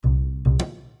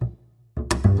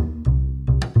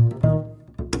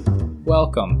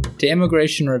Welcome to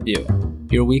Immigration Review,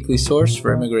 your weekly source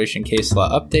for immigration case law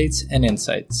updates and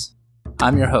insights.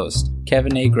 I'm your host,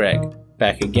 Kevin A. Gregg,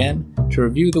 back again to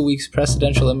review the week's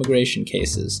precedential immigration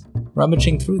cases,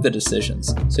 rummaging through the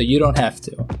decisions so you don't have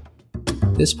to.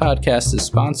 This podcast is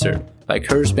sponsored by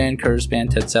Kurzban,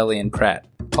 Tetzelli & Pratt,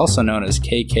 also known as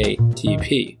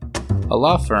KKTP, a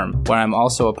law firm where I'm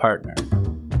also a partner.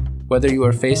 Whether you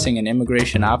are facing an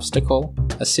immigration obstacle,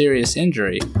 a serious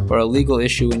injury, or a legal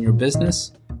issue in your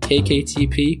business,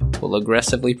 KKTP will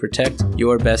aggressively protect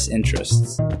your best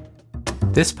interests.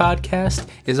 This podcast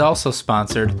is also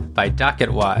sponsored by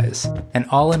DocketWise, an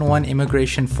all-in-one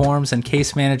immigration forms and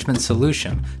case management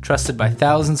solution trusted by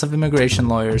thousands of immigration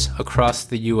lawyers across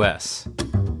the U.S.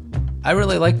 I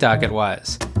really like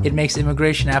DocketWise. It makes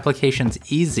immigration applications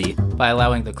easy by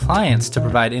allowing the clients to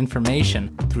provide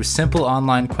information through simple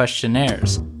online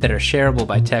questionnaires that are shareable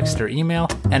by text or email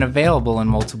and available in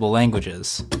multiple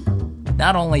languages.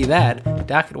 Not only that,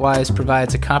 DocketWise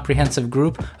provides a comprehensive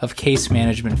group of case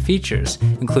management features,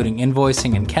 including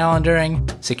invoicing and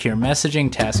calendaring, secure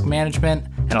messaging, task management,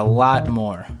 and a lot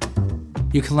more.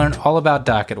 You can learn all about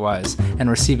DocketWise and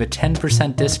receive a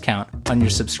 10% discount on your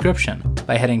subscription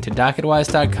by heading to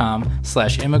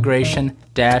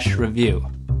docketwise.com/immigration-review,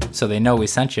 so they know we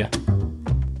sent you.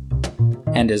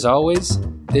 And as always,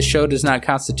 this show does not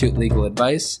constitute legal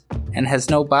advice and has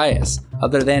no bias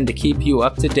other than to keep you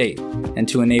up to date and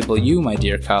to enable you, my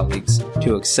dear colleagues,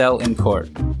 to excel in court.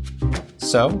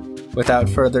 So, without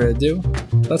further ado,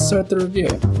 let's start the review.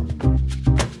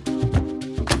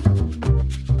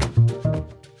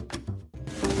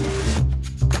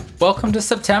 Welcome to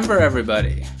September,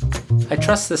 everybody. I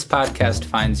trust this podcast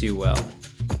finds you well.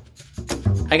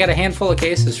 I got a handful of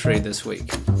cases for you this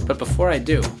week, but before I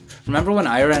do, remember when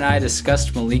Ira and I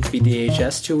discussed Malik v.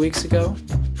 DHS 2 weeks ago?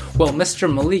 Well, Mr.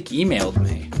 Malik emailed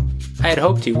me. I had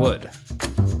hoped he would.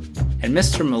 And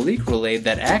Mr. Malik relayed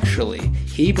that actually,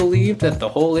 he believed that the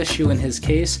whole issue in his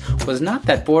case was not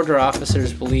that border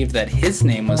officers believed that his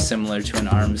name was similar to an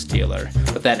arms dealer,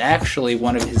 but that actually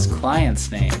one of his clients'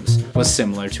 names was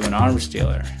similar to an arms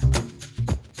dealer.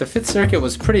 The Fifth Circuit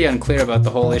was pretty unclear about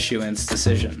the whole issue in its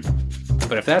decision.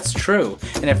 But if that's true,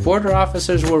 and if border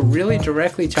officers were really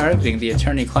directly targeting the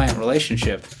attorney-client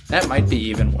relationship, that might be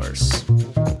even worse.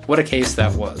 What a case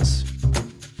that was.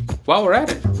 While we're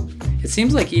at it, it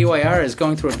seems like EOIR is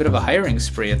going through a bit of a hiring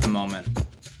spree at the moment.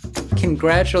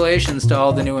 Congratulations to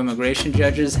all the new immigration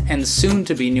judges and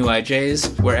soon-to-be new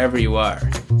IJs wherever you are,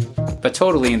 but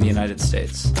totally in the United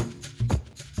States.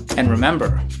 And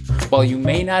remember, while you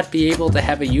may not be able to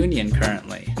have a union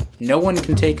currently, no one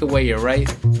can take away your right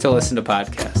to listen to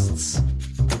podcasts.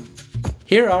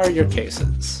 Here are your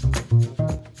cases.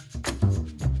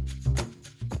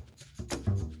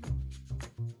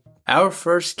 Our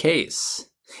first case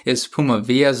is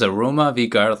Pumavia Zaruma v.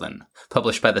 Garland,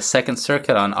 published by the Second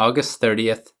Circuit on August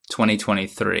 30th,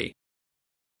 2023.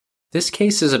 This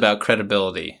case is about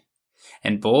credibility.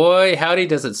 And boy, howdy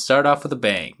does it start off with a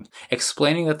bang,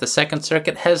 explaining that the Second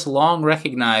Circuit has long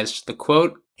recognized the,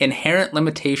 quote, inherent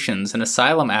limitations in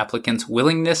asylum applicants'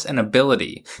 willingness and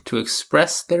ability to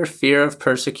express their fear of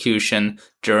persecution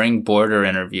during border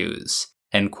interviews,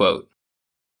 end quote.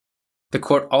 The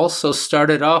court also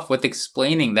started off with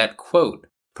explaining that, quote,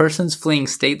 persons fleeing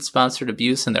state-sponsored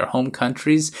abuse in their home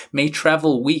countries may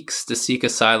travel weeks to seek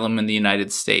asylum in the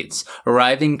United States,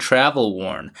 arriving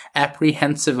travel-worn,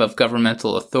 apprehensive of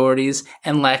governmental authorities,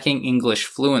 and lacking English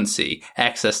fluency,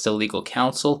 access to legal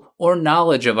counsel, or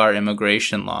knowledge of our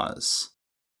immigration laws.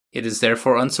 It is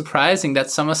therefore unsurprising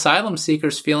that some asylum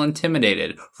seekers feel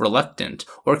intimidated, reluctant,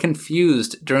 or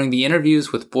confused during the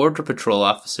interviews with Border Patrol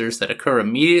officers that occur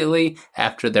immediately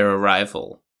after their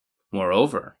arrival.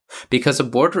 Moreover, because a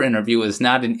border interview is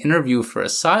not an interview for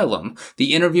asylum,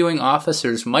 the interviewing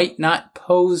officers might not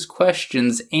pose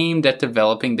questions aimed at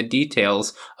developing the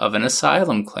details of an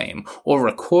asylum claim or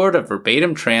record a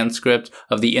verbatim transcript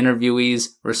of the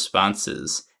interviewee's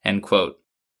responses, end quote.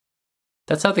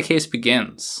 That's how the case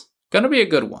begins. Gonna be a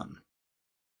good one.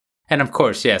 And of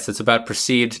course, yes, it's about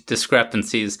perceived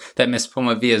discrepancies that Ms.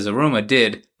 Pumavia Zaruma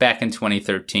did back in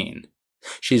 2013.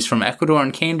 She's from Ecuador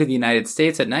and came to the United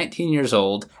States at 19 years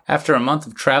old after a month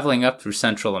of traveling up through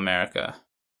Central America.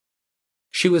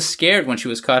 She was scared when she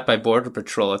was caught by Border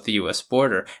Patrol at the U.S.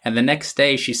 border, and the next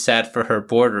day she sat for her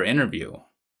border interview.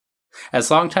 As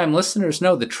longtime listeners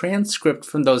know, the transcript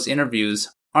from those interviews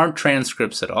aren't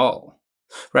transcripts at all.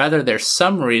 Rather, they're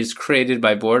summaries created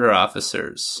by border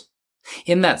officers.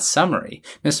 In that summary,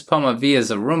 Ms. Pumavia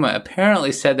Zaruma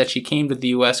apparently said that she came to the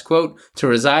U.S., quote, to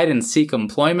reside and seek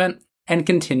employment and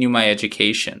continue my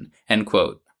education, end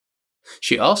quote.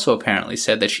 She also apparently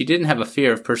said that she didn't have a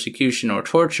fear of persecution or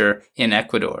torture in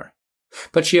Ecuador,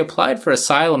 but she applied for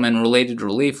asylum and related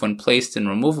relief when placed in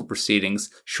removal proceedings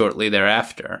shortly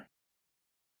thereafter.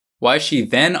 Why she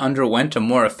then underwent a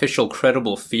more official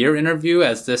credible fear interview,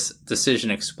 as this decision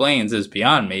explains, is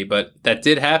beyond me, but that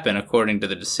did happen according to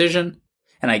the decision,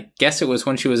 and I guess it was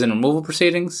when she was in removal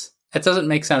proceedings. It doesn't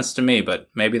make sense to me, but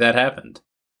maybe that happened.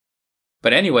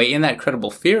 But anyway, in that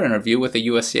credible fear interview with a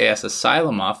USCIS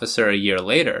asylum officer a year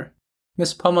later,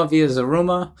 Ms. Poma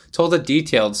Villazaruma told a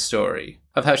detailed story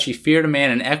of how she feared a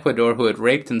man in Ecuador who had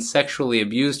raped and sexually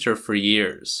abused her for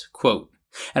years. Quote,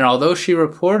 and although she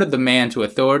reported the man to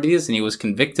authorities and he was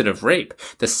convicted of rape,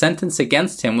 the sentence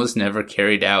against him was never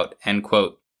carried out, end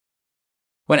quote.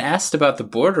 When asked about the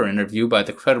border interview by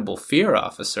the credible fear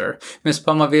officer, Ms.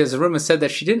 Poma Villazaruma said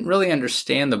that she didn't really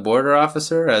understand the border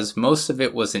officer as most of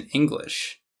it was in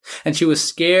English, and she was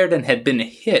scared and had been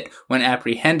hit when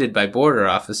apprehended by border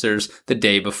officers the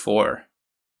day before.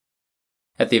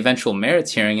 At the eventual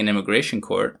merits hearing in immigration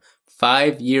court,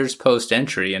 5 years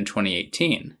post-entry in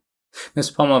 2018,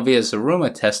 Ms. Poma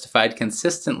Villazaruma testified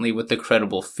consistently with the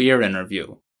credible fear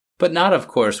interview, but not, of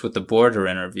course, with the border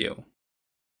interview.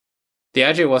 The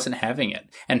IJ wasn't having it,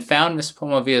 and found Ms.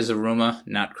 Poma Villazaruma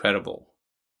not credible.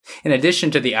 In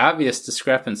addition to the obvious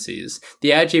discrepancies,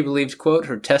 the IJ believed, quote,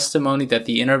 her testimony that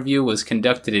the interview was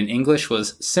conducted in English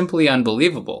was simply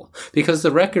unbelievable, because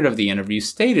the record of the interview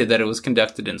stated that it was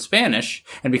conducted in Spanish,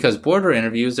 and because border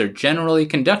interviews are generally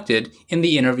conducted in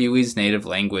the interviewee's native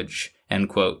language, end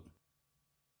quote.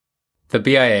 The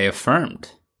BIA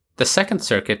affirmed. The Second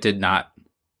Circuit did not.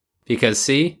 Because,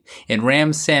 see, in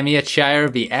Ram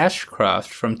Samia v. Ashcroft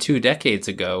from 2 decades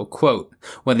ago, quote,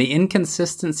 when the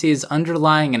inconsistencies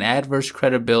underlying an adverse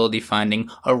credibility finding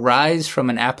arise from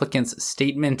an applicant's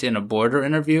statement in a border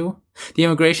interview, the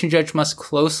immigration judge must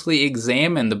closely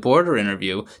examine the border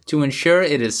interview to ensure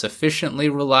it is sufficiently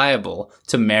reliable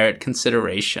to merit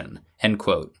consideration, end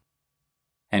quote.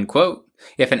 End quote.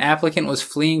 If an applicant was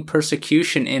fleeing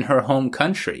persecution in her home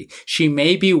country, she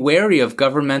may be wary of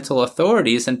governmental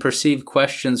authorities and perceive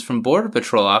questions from Border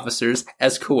Patrol officers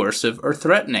as coercive or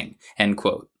threatening, end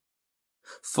quote.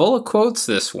 Full of quotes,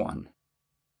 this one.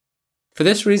 For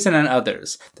this reason and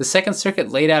others, the Second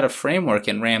Circuit laid out a framework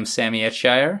in Ram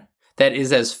Samia that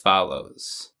is as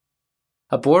follows.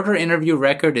 A border interview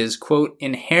record is, quote,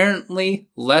 inherently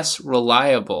less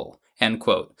reliable, end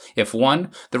quote. If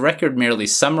 1, the record merely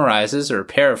summarizes or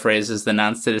paraphrases the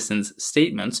non-citizen's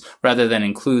statements rather than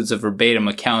includes a verbatim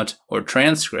account or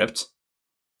transcript,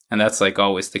 and that's like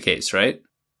always the case, right?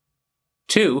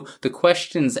 2, the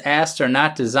questions asked are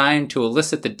not designed to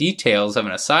elicit the details of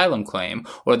an asylum claim,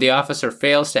 or the officer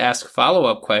fails to ask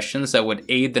follow-up questions that would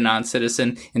aid the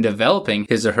non-citizen in developing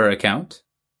his or her account.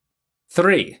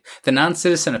 3, the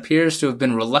non-citizen appears to have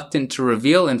been reluctant to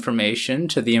reveal information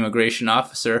to the immigration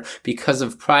officer because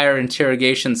of prior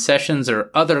interrogation sessions or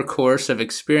other coercive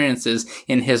experiences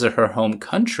in his or her home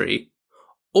country.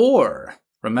 Or,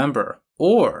 remember,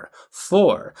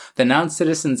 4, the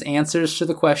non-citizen's answers to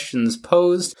the questions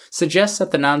posed suggest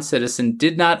that the non-citizen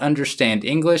did not understand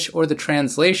English or the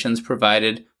translations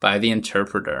provided by the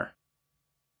interpreter.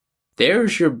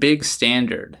 There's your big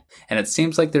standard, and it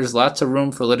seems like there's lots of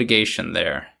room for litigation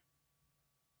there.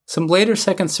 Some later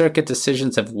Second Circuit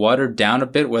decisions have watered down a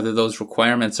bit whether those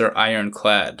requirements are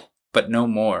ironclad, but no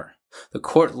more. The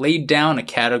court laid down a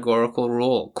categorical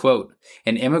rule, quote,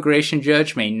 an immigration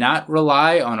judge may not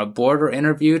rely on a border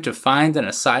interview to find an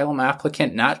asylum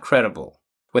applicant not credible,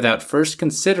 without first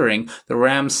considering the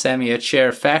Ram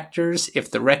Samia factors if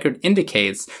the record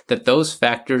indicates that those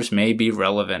factors may be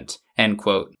relevant, end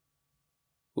quote.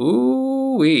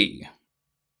 Ooh-wee.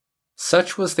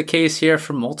 Such was the case here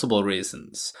for multiple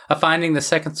reasons, a finding the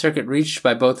Second Circuit reached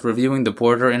by both reviewing the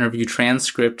border interview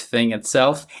transcript thing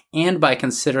itself and by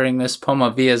considering Ms.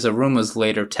 Poma Villazaruma's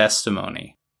later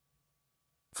testimony.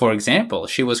 For example,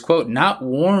 she was, quote, not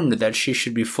warned that she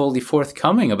should be fully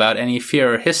forthcoming about any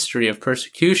fear or history of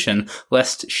persecution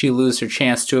lest she lose her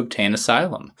chance to obtain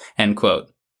asylum, end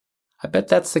quote. I bet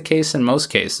that's the case in most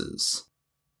cases.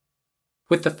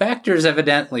 With the factors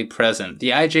evidently present, the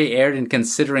IJ erred in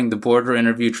considering the border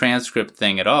interview transcript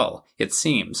thing at all, it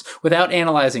seems, without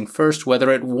analyzing first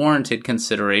whether it warranted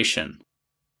consideration.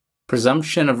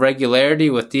 Presumption of regularity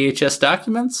with DHS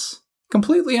documents?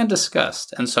 Completely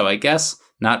undiscussed, and so I guess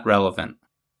not relevant.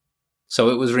 So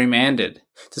it was remanded,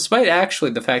 despite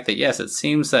actually the fact that yes, it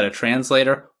seems that a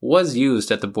translator was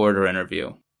used at the border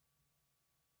interview.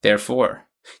 Therefore,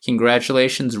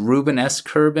 congratulations Ruben S.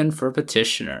 Kerbin for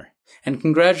petitioner. And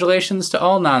congratulations to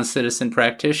all non-citizen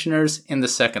practitioners in the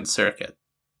Second Circuit.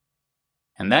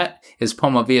 And that is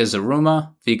Pomovia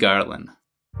Zaruma v. Garland.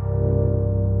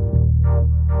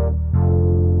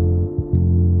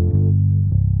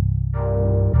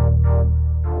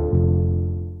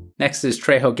 Next is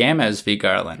Trejo Gamez v.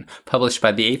 Garland, published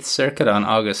by the 8th Circuit on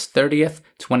August 30th,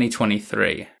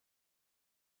 2023.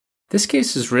 This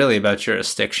case is really about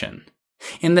jurisdiction.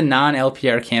 In the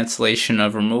non-LPR cancellation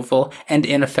of removal and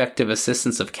ineffective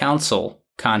assistance of counsel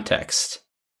context.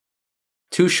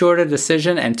 Too short a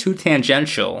decision and too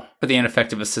tangential for the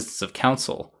ineffective assistance of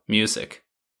counsel music.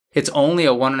 It's only a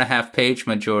 1.5-page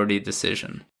majority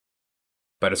decision.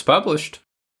 But it's published.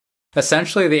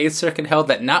 Essentially, the 8th Circuit held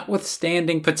that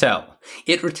notwithstanding Patel,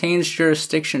 it retains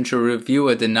jurisdiction to review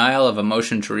a denial of a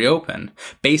motion to reopen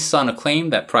based on a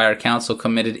claim that prior counsel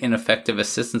committed ineffective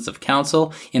assistance of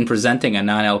counsel in presenting a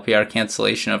non-LPR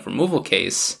cancellation of removal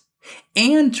case,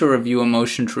 and to review a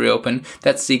motion to reopen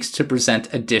that seeks to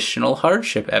present additional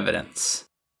hardship evidence.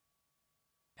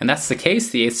 And that's the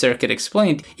case, the 8th Circuit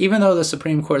explained, even though the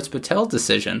Supreme Court's Patel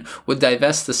decision would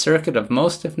divest the circuit of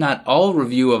most, if not all,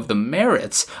 review of the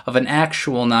merits of an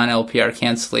actual non-LPR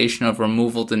cancellation of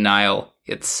removal denial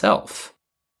itself.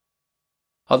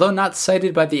 Although not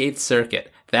cited by the 8th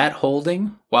Circuit, that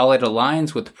holding, while it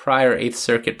aligns with prior 8th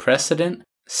Circuit precedent,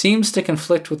 seems to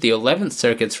conflict with the 11th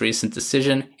Circuit's recent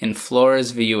decision in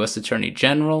Flores v. U.S. Attorney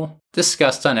General,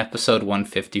 discussed on episode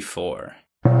 154.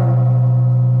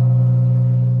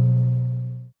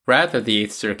 Rather, the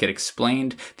 8th Circuit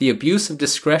explained, the abuse of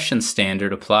discretion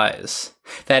standard applies.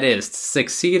 That is, to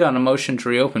succeed on a motion to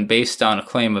reopen based on a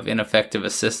claim of ineffective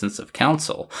assistance of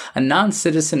counsel, a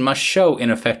non-citizen must show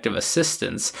ineffective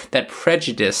assistance that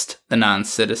prejudiced the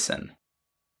non-citizen.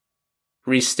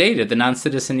 Restated, the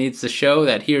non-citizen needs to show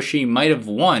that he or she might have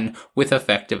won with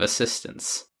effective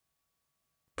assistance.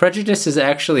 Prejudice is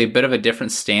actually a bit of a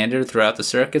different standard throughout the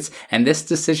circuits, and this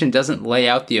decision doesn't lay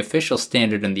out the official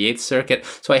standard in the 8th Circuit,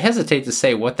 so I hesitate to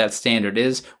say what that standard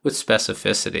is with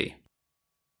specificity.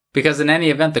 Because in any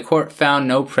event, the court found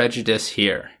no prejudice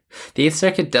here. The 8th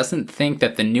Circuit doesn't think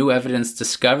that the new evidence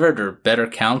discovered or better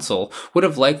counsel would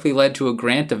have likely led to a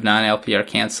grant of non-LPR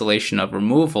cancellation of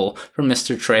removal for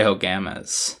Mr. Trejo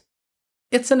Gamez.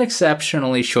 It's an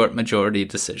exceptionally short majority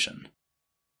decision.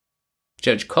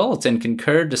 Judge Culleton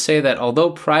concurred to say that although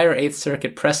prior 8th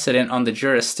Circuit precedent on the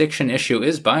jurisdiction issue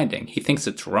is binding, he thinks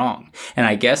it's wrong, and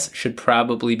I guess should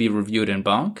probably be reviewed en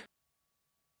banc.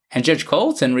 And Judge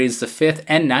Culleton reads the 5th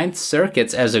and 9th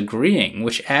Circuits as agreeing,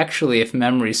 which actually, if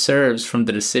memory serves from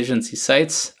the decisions he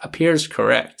cites, appears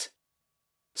correct.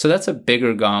 So that's a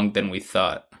bigger gong than we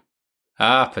thought.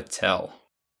 Ah, Patel.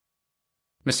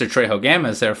 Mr. Trejo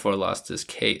Gamez therefore lost his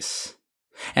case.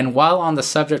 And while on the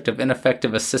subject of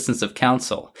ineffective assistance of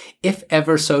counsel, if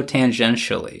ever so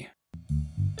tangentially,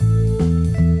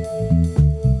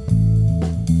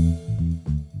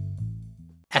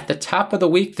 at the top of the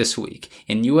week this week,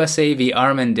 in USA v.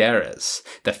 Armendariz,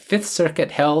 the 5th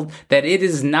Circuit held that it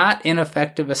is not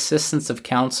ineffective assistance of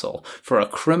counsel for a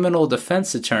criminal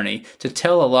defense attorney to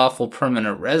tell a lawful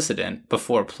permanent resident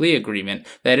before plea agreement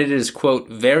that it is, quote,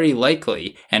 very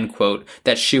likely, end quote,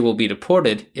 that she will be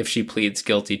deported if she pleads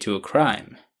guilty to a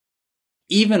crime.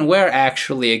 Even where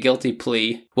actually a guilty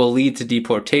plea will lead to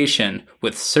deportation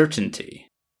with certainty.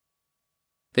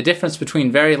 The difference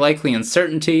between very likely and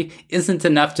certainty isn't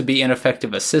enough to be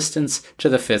ineffective assistance to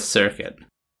the 5th Circuit.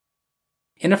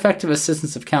 Ineffective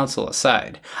assistance of counsel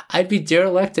aside, I'd be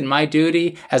derelict in my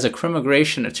duty as a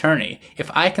crimmigration attorney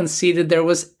if I conceded there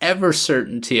was ever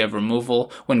certainty of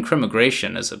removal when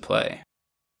crimmigration is at play.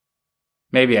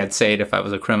 Maybe I'd say it if I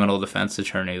was a criminal defense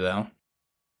attorney, though.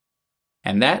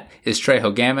 And that is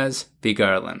Trejo Gamez v.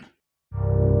 Garland.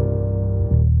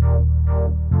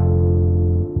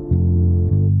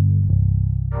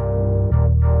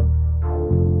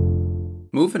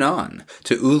 Moving on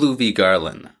to Ulu v.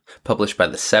 Garland, published by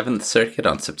the 7th Circuit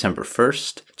on September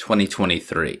 1st,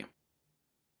 2023.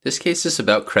 This case is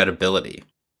about credibility.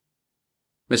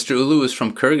 Mr. Ulu is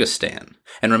from Kyrgyzstan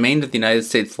and remained in the United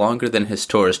States longer than his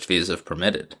tourist visa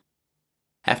permitted.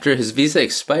 After his visa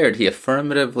expired, he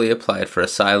affirmatively applied for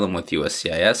asylum with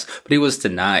USCIS, but he was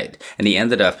denied, and he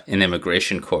ended up in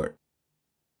immigration court.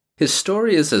 His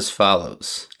story is as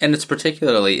follows, and it's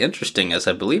particularly interesting as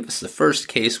I believe it's the first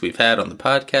case we've had on the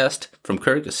podcast from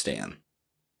Kyrgyzstan.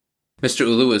 Mr.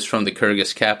 Ulu is from the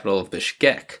Kyrgyz capital of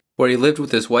Bishkek, where he lived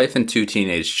with his wife and 2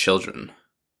 teenage children.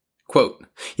 Quote,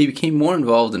 he became more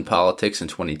involved in politics in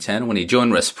 2010 when he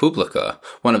joined Respublika,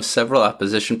 one of several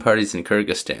opposition parties in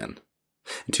Kyrgyzstan.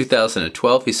 In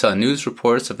 2012, he saw news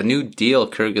reports of a new deal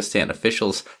Kyrgyzstan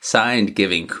officials signed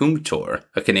giving Kumtor,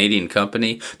 a Canadian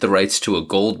company, the rights to a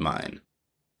gold mine.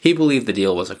 He believed the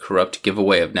deal was a corrupt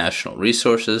giveaway of national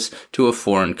resources to a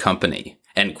foreign company,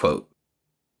 end quote.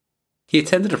 He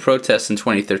attended a protest in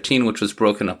 2013 which was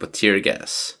broken up with tear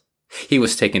gas. He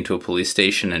was taken to a police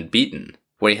station and beaten,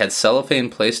 where he had cellophane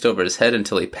placed over his head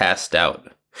until he passed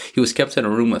out. He was kept in a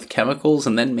room with chemicals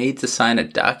and then made to sign a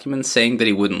document saying that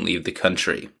he wouldn't leave the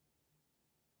country.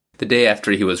 The day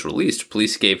after he was released,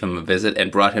 police gave him a visit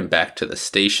and brought him back to the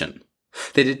station.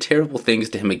 They did terrible things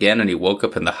to him again and he woke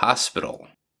up in the hospital.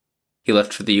 He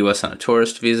left for the U.S. on a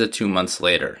tourist visa 2 months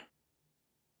later.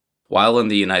 While in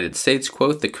the United States,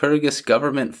 quote, the Kyrgyz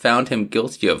government found him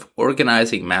guilty of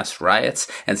organizing mass riots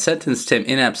and sentenced him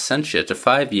in absentia to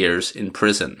 5 years in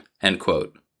prison, end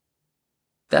quote.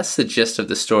 That's the gist of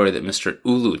the story that Mr.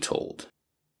 Ulu told.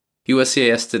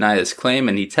 USCIS denied his claim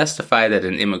and he testified at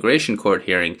an immigration court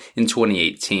hearing in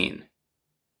 2018.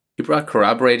 He brought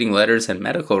corroborating letters and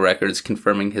medical records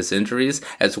confirming his injuries,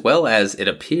 as well as, it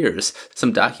appears,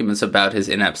 some documents about his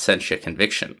in absentia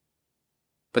conviction.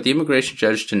 But the immigration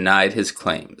judge denied his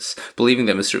claims, believing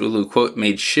that Mr. Ulu, quote,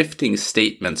 made shifting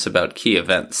statements about key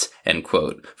events, end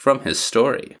quote, from his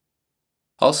story.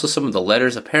 Also, some of the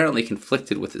letters apparently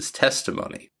conflicted with his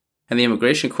testimony, and the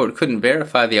immigration court couldn't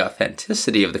verify the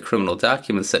authenticity of the criminal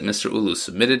documents that Mr. Ulu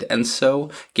submitted, and so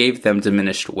gave them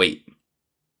diminished weight.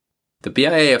 The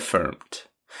BIA affirmed,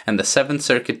 and the Seventh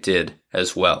Circuit did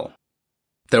as well.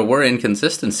 There were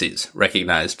inconsistencies,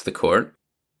 recognized the court.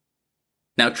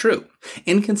 Now true,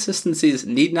 inconsistencies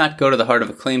need not go to the heart of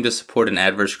a claim to support an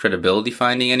adverse credibility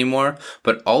finding anymore,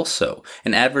 but also,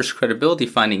 an adverse credibility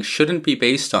finding shouldn't be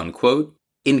based on, quote,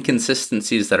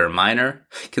 inconsistencies that are minor,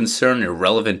 concern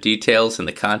irrelevant details in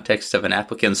the context of an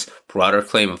applicant's broader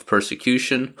claim of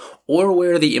persecution, or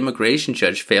where the immigration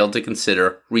judge failed to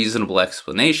consider reasonable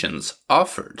explanations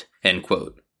offered, end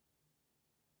quote.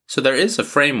 So there is a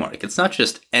framework, it's not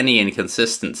just any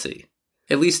inconsistency,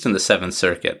 at least in the Seventh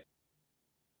Circuit.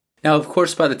 Now, of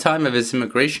course, by the time of his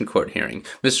immigration court hearing,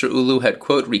 Mr. Ulu had,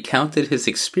 quote, recounted his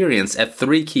experience at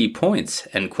 3 key points,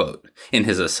 end quote, in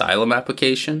his asylum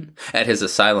application, at his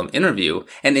asylum interview,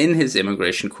 and in his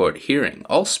immigration court hearing,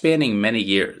 all spanning many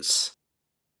years.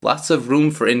 Lots of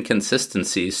room for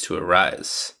inconsistencies to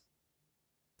arise.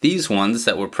 These ones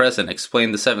that were present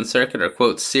explain the Seventh Circuit are,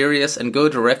 quote, serious and go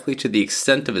directly to the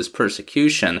extent of his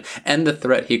persecution and the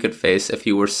threat he could face if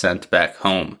he were sent back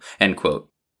home, end quote.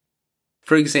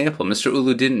 For example, Mr.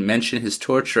 Ulu didn't mention his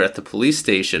torture at the police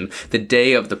station the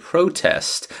day of the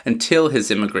protest until his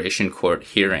immigration court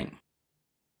hearing.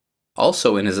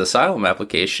 Also, in his asylum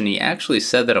application, he actually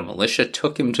said that a militia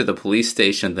took him to the police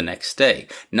station the next day,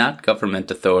 not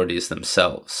government authorities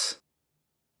themselves.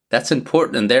 That's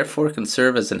important and therefore can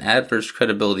serve as an adverse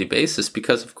credibility basis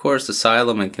because, of course,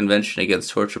 asylum and Convention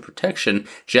Against Torture Protection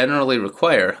generally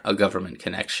require a government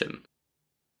connection.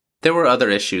 There were other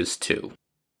issues, too.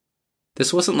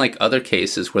 This wasn't like other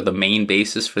cases where the main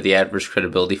basis for the adverse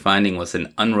credibility finding was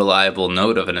an unreliable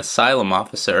note of an asylum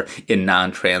officer in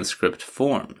non-transcript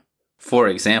form. For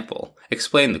example,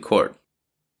 explained the court.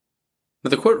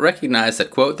 But the court recognized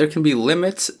that, quote, there can be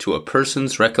limits to a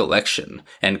person's recollection,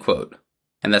 end quote,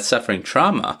 and that suffering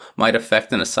trauma might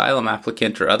affect an asylum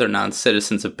applicant or other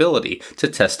non-citizen's ability to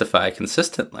testify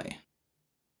consistently.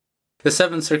 The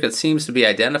Seventh Circuit seems to be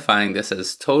identifying this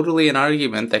as totally an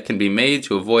argument that can be made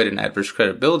to avoid an adverse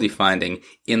credibility finding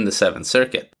in the Seventh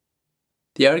Circuit.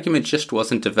 The argument just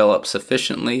wasn't developed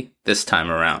sufficiently this time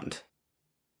around.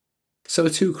 So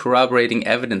too, corroborating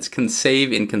evidence can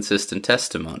save inconsistent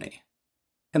testimony.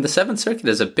 And the Seventh Circuit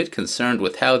is a bit concerned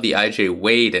with how the IJ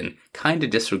weighed and kinda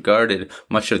disregarded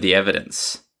much of the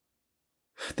evidence.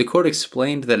 The court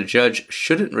explained that a judge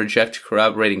shouldn't reject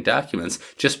corroborating documents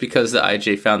just because the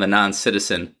IJ found the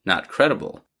non-citizen not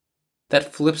credible.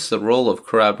 That flips the role of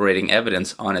corroborating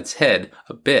evidence on its head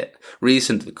a bit,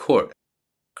 reasoned the court.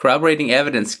 Corroborating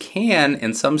evidence can,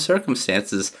 in some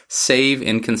circumstances, save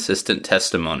inconsistent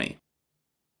testimony.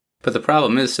 But the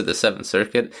problem is to the Seventh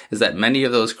Circuit is that many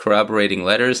of those corroborating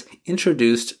letters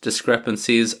introduced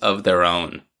discrepancies of their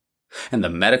own. And the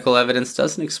medical evidence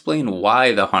doesn't explain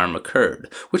why the harm occurred,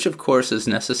 which of course is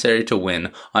necessary to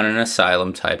win on an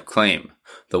asylum-type claim.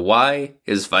 The why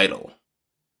is vital.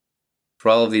 For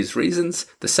all of these reasons,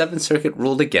 the Seventh Circuit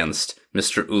ruled against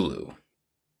Mr. Ulu.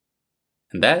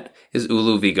 And that is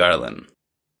Ulu v. Garland.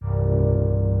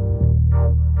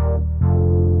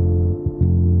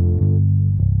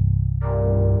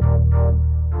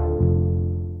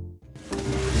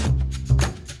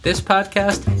 This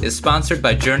podcast is sponsored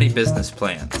by Journey Business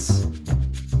Plans.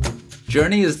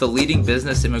 Journey is the leading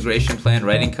business immigration plan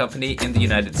writing company in the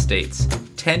United States.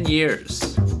 10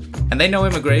 years. And they know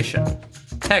immigration.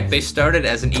 Heck, they started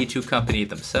as an E2 company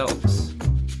themselves.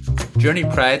 Journey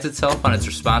prides itself on its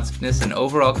responsiveness and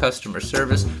overall customer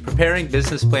service, preparing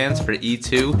business plans for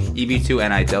E2,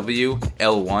 EB2 NIW,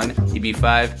 L1,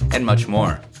 EB5, and much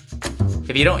more.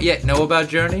 If you don't yet know about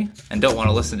Journey and don't want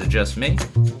to listen to just me,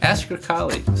 ask your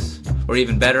colleagues. Or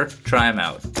even better, try them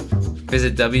out.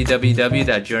 Visit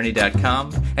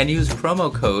www.journey.com and use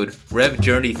promo code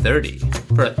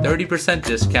REVJOURNEY30 for a 30%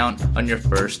 discount on your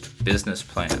first business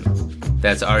plan.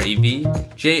 That's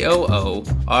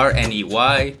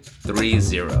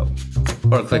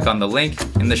REVJOURNEY30. Or click on the link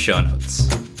in the show notes.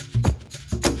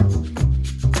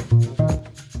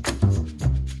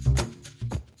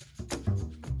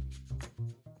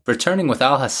 Returning with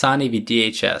Al-Hassani v.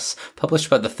 DHS, published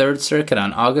by the Third Circuit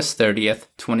on August 30th,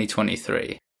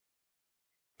 2023.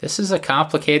 This is a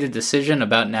complicated decision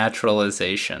about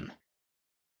naturalization.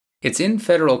 It's in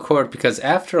federal court because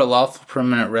after a lawful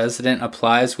permanent resident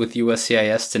applies with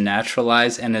USCIS to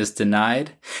naturalize and is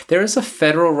denied, there is a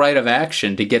federal right of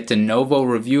action to get de novo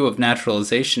review of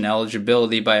naturalization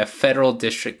eligibility by a federal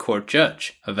district court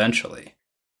judge, eventually.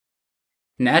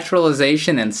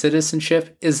 Naturalization and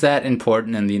citizenship is that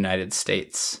important in the United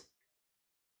States.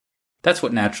 That's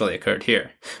what naturally occurred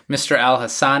here. Mr.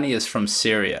 Al-Hassani is from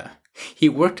Syria. He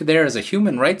worked there as a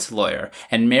human rights lawyer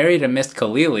and married a Miss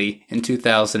Khalili in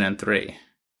 2003.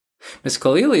 Miss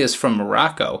Khalili is from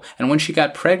Morocco, and when she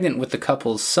got pregnant with the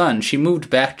couple's son, she moved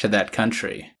back to that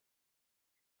country.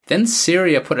 Then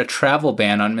Syria put a travel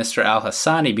ban on Mr.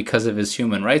 Al-Hassani because of his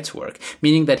human rights work,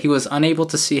 meaning that he was unable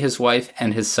to see his wife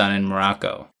and his son in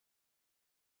Morocco.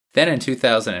 Then in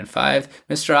 2005,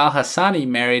 Mr. Al-Hassani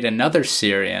married another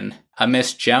Syrian, a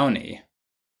Miss Jouni.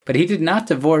 But he did not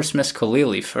divorce Miss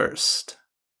Khalili first.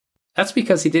 That's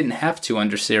because he didn't have to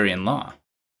under Syrian law.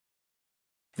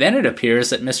 Then it appears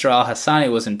that Mr.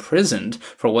 Al-Hassani was imprisoned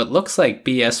for what looks like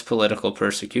BS political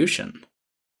persecution.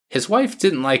 His wife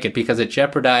didn't like it because it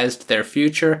jeopardized their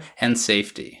future and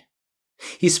safety.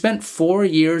 He spent 4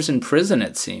 years in prison,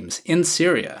 it seems, in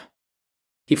Syria.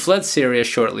 He fled Syria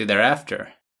shortly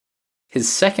thereafter. His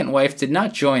second wife did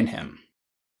not join him.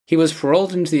 He was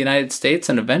paroled into the United States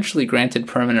and eventually granted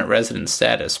permanent resident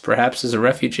status, perhaps as a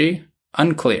refugee?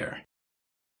 Unclear.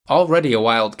 Already a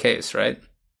wild case, right?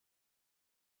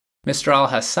 Mr.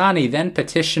 Al-Hassani then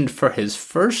petitioned for his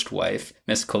first wife,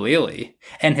 Miss Khalili,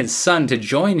 and his son to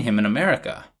join him in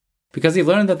America, because he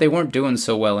learned that they weren't doing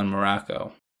so well in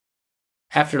Morocco.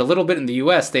 After a little bit in the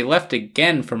US, they left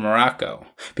again for Morocco,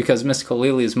 because Miss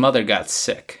Khalili's mother got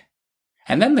sick.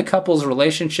 And then the couple's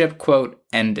relationship, quote,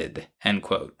 ended, end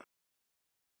quote.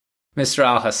 Mr.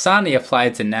 Al-Hassani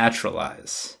applied to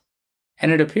naturalize.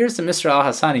 And it appears that Mr.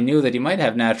 Al-Hassani knew that he might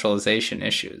have naturalization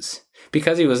issues,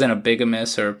 because he was in a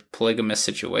bigamous or polygamous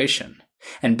situation,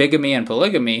 and bigamy and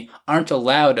polygamy aren't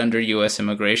allowed under U.S.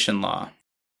 immigration law.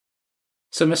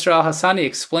 So Mr. Al-Hassani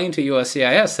explained to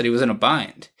USCIS that he was in a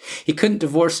bind. He couldn't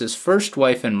divorce his first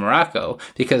wife in Morocco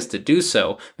because to do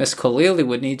so, Ms. Khalili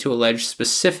would need to allege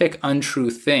specific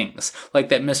untrue things, like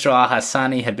that Mr.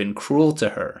 Al-Hassani had been cruel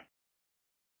to her.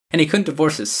 And he couldn't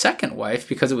divorce his second wife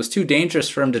because it was too dangerous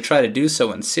for him to try to do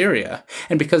so in Syria,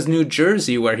 and because New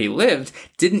Jersey, where he lived,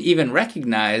 didn't even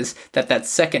recognize that that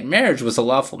second marriage was a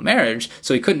lawful marriage,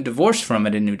 so he couldn't divorce from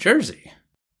it in New Jersey.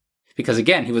 Because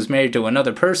again, he was married to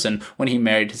another person when he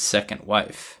married his second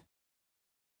wife.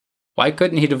 Why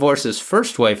couldn't he divorce his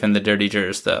first wife in the dirty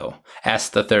jurors, though?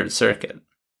 Asked the Third Circuit.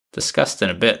 Discussed in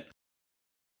a bit.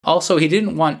 Also, he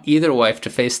didn't want either wife to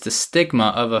face the stigma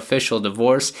of official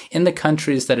divorce in the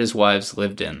countries that his wives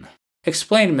lived in,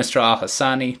 explained Mr.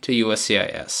 Al-Hassani to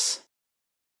USCIS.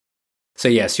 So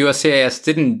yes, USCIS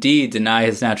did indeed deny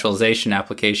his naturalization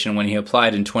application when he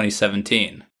applied in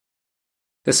 2017.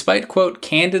 Despite, quote,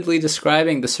 candidly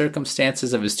describing the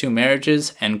circumstances of his two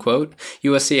marriages, end quote,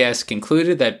 USCIS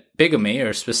concluded that bigamy,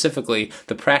 or specifically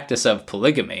the practice of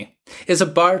polygamy, is a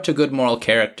bar to good moral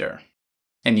character.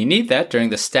 And you need that during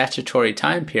the statutory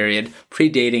time period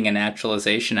predating a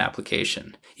naturalization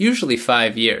application, usually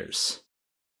 5 years.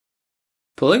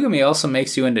 Polygamy also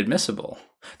makes you inadmissible,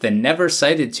 the never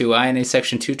cited to INA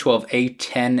Section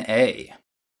 212A10A.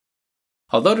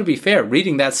 Although to be fair,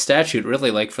 reading that statute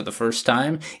really for the first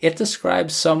time, it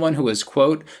describes someone who is,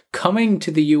 quote, coming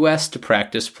to the U.S. to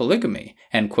practice polygamy,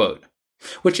 end quote.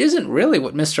 Which isn't really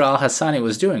what Mr. Al-Hassani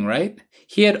was doing, right?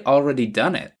 He had already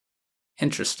done it.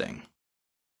 Interesting.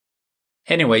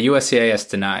 Anyway, USCIS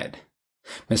denied.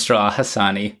 Mr.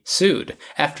 Al-Hassani sued,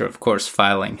 after of course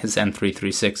filing his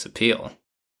N336 appeal.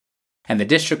 And the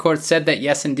district court said that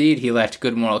yes indeed he lacked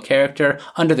good moral character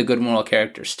under the good moral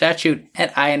character statute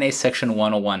at INA section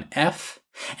 101F,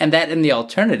 and that in the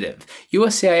alternative,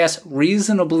 USCIS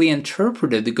reasonably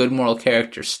interpreted the good moral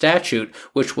character statute,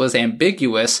 which was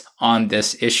ambiguous on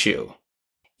this issue.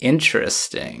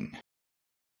 Interesting.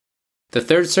 The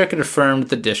Third Circuit affirmed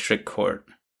the district court.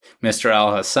 Mr.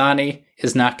 Al-Hassani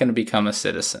is not going to become a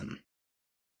citizen.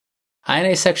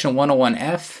 INA Section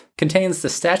 101F contains the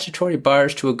statutory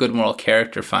bars to a good moral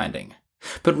character finding.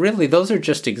 But really, those are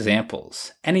just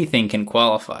examples. Anything can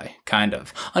qualify, kind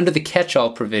of, under the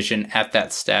catch-all provision at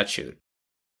that statute.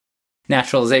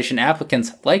 Naturalization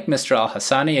applicants, like Mr.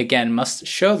 Al-Hassani, again, must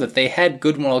show that they had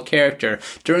good moral character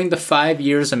during the 5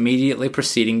 years immediately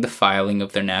preceding the filing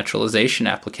of their naturalization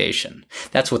application.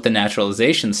 That's what the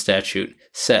naturalization statute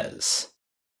says.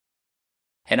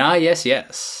 And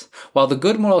yes. While the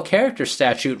good moral character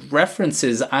statute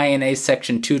references INA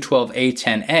Section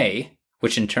 212A10A,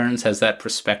 which in turn has that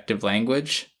prospective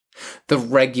language, the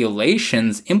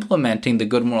regulations implementing the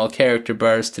good moral character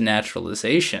bars to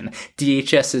naturalization,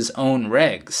 DHS's own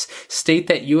regs, state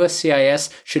that USCIS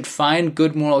should find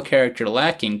good moral character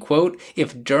lacking, quote,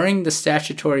 if during the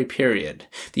statutory period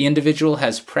the individual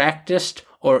has practiced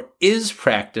or is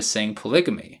practicing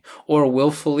polygamy, or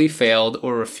willfully failed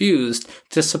or refused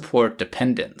to support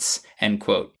dependents, end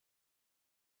quote.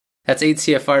 That's 8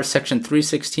 CFR Section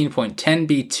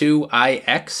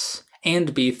 316.10b2IX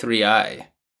and b3I.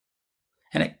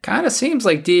 And it kind of seems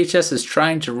like DHS is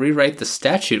trying to rewrite the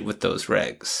statute with those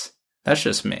regs. That's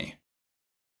just me.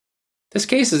 This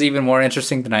case is even more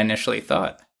interesting than I initially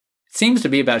thought. It seems to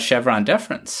be about Chevron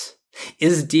deference.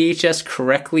 Is DHS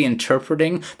correctly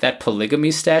interpreting that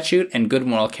polygamy statute and good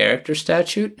moral character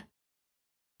statute?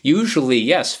 Usually,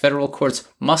 yes, federal courts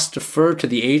must defer to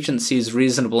the agency's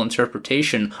reasonable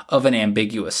interpretation of an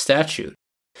ambiguous statute,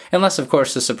 unless, of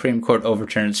course, the Supreme Court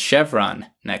overturns Chevron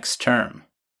next term.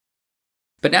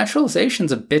 But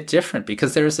naturalization's a bit different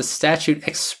because there is a statute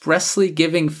expressly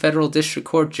giving federal district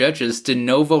court judges de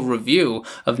novo review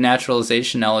of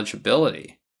naturalization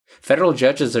eligibility. Federal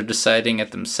judges are deciding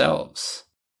it themselves.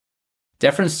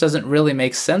 Deference doesn't really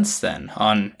make sense then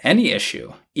on any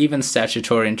issue, even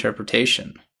statutory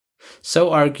interpretation.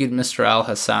 So argued Mr.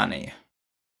 Al-Hassani.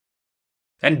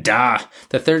 And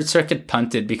the Third Circuit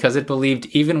punted because it believed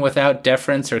even without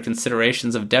deference or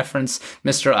considerations of deference,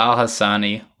 Mr.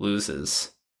 Al-Hassani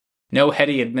loses. No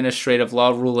heady administrative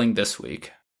law ruling this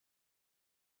week.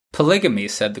 Polygamy,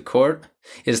 said the court,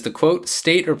 is the, quote,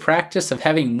 state or practice of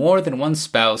having more than one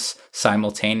spouse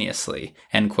simultaneously,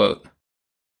 end quote.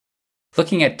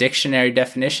 Looking at dictionary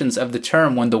definitions of the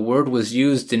term when the word was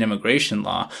used in immigration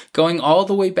law, going all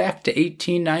the way back to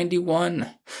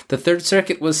 1891, the Third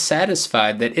Circuit was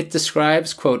satisfied that it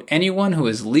describes, quote, anyone who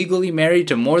is legally married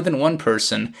to more than one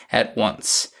person at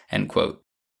once, end quote.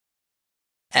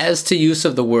 As to use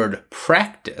of the word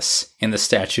practice in the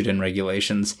statute and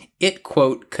regulations, it,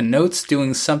 quote, connotes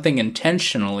doing something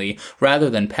intentionally rather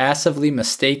than passively,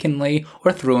 mistakenly,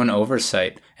 or through an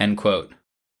oversight, end quote.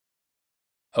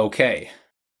 Okay,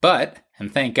 but,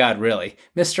 and thank God really,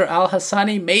 Mr.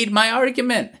 Al-Hassani made my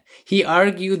argument. He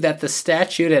argued that the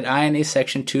statute at INA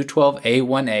Section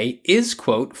 212A1A is,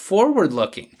 quote,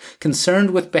 forward-looking,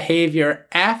 concerned with behavior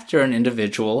after an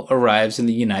individual arrives in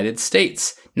the United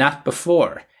States, not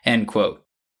before, end quote.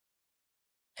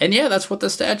 And yeah, that's what the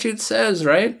statute says,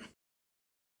 right?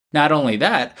 Not only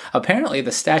that, apparently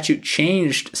the statute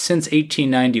changed since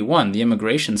 1891, the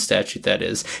immigration statute that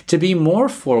is, to be more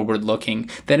forward-looking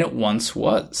than it once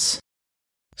was.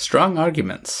 Strong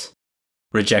arguments.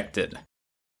 Rejected.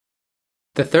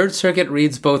 The Third Circuit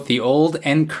reads both the old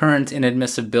and current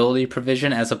inadmissibility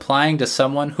provision as applying to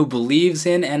someone who believes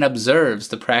in and observes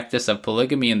the practice of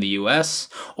polygamy in the U.S.,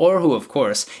 or who, of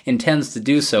course, intends to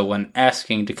do so when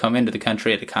asking to come into the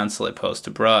country at a consulate post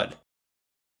abroad.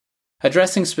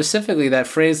 Addressing specifically that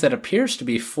phrase that appears to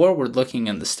be forward-looking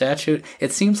in the statute,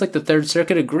 it seems like the Third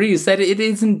Circuit agrees that it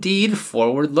is indeed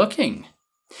forward-looking.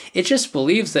 It just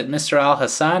believes that Mr.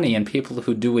 Al-Hassani and people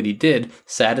who do what he did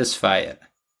satisfy it,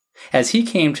 as he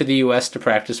came to the U.S. to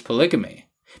practice polygamy,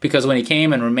 because when he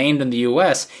came and remained in the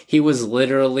U.S., he was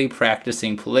literally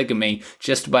practicing polygamy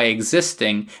just by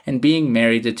existing and being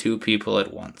married to two people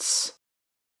at once.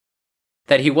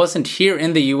 That he wasn't here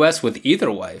in the U.S. with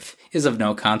either wife is of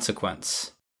no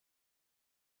consequence.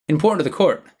 Important to the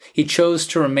court, he chose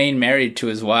to remain married to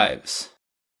his wives.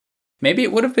 Maybe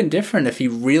it would have been different if he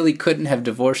really couldn't have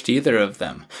divorced either of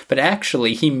them, but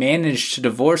actually he managed to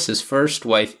divorce his first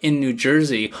wife in New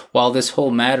Jersey while this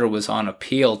whole matter was on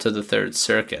appeal to the Third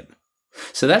Circuit.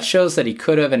 So that shows that he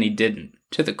could have and he didn't,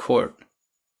 to the court.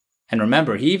 And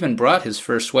remember, he even brought his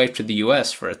first wife to the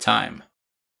U.S. for a time.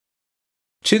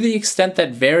 To the extent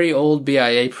that very old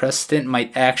BIA precedent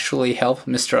might actually help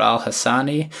Mr.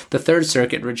 al-Hassani, the Third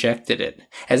Circuit rejected it,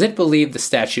 as it believed the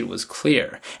statute was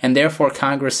clear, and therefore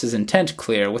Congress's intent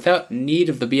clear, without need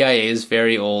of the BIA's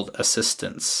very old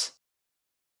assistance.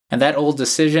 And that old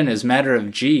decision is matter of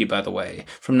G, by the way,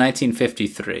 from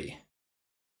 1953.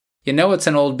 You know it's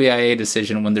an old BIA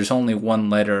decision when there's only one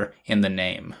letter in the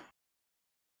name.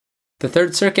 The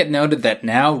Third Circuit noted that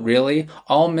now, really,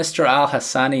 all Mr.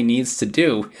 al-Hassani needs to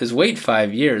do is wait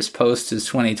 5 years post his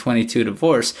 2022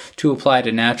 divorce to apply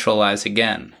to naturalize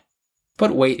again.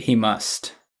 But wait he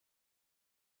must.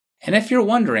 And if you're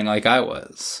wondering like I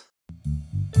was,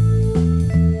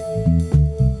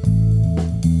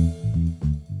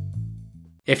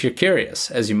 if you're curious,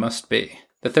 as you must be,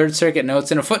 the Third Circuit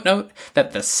notes in a footnote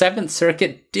that the Seventh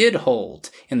Circuit did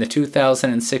hold in the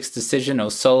 2006 decision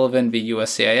O'Sullivan v.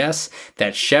 USCIS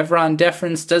that Chevron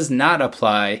deference does not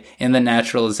apply in the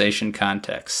naturalization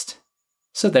context.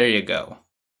 So there you go.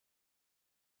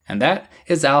 And that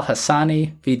is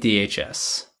al-Hassani v.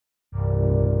 DHS.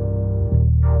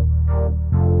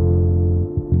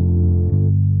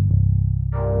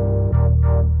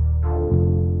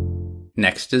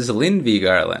 Next is Lin v.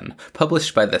 Garland,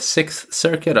 published by the Sixth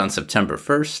Circuit on September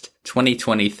 1st,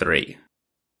 2023.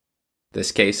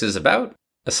 This case is about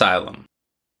asylum.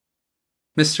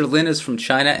 Mr. Lin is from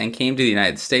China and came to the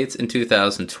United States in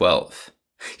 2012.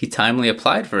 He timely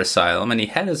applied for asylum and he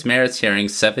had his merits hearing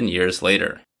 7 years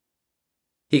later.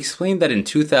 He explained that in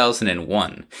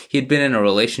 2001, he had been in a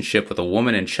relationship with a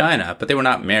woman in China, but they were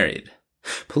not married.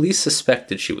 Police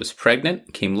suspected she was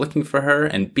pregnant, came looking for her,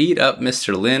 and beat up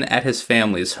Mr. Lin at his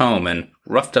family's home and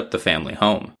roughed up the family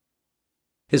home.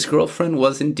 His girlfriend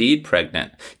was indeed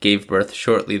pregnant, gave birth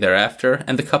shortly thereafter,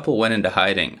 and the couple went into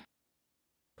hiding.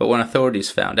 But when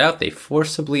authorities found out, they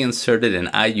forcibly inserted an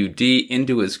IUD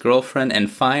into his girlfriend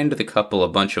and fined the couple a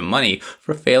bunch of money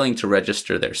for failing to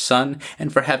register their son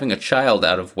and for having a child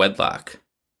out of wedlock.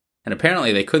 And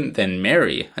apparently they couldn't then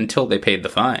marry until they paid the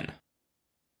fine.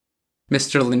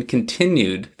 Mr. Lin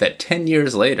continued that 10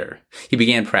 years later, he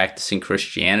began practicing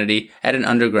Christianity at an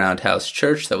underground house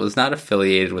church that was not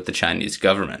affiliated with the Chinese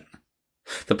government.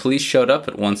 The police showed up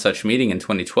at one such meeting in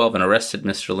 2012 and arrested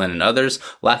Mr. Lin and others,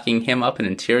 locking him up and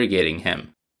interrogating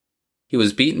him. He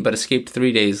was beaten but escaped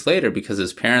 3 days later because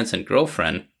his parents and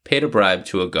girlfriend paid a bribe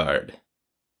to a guard.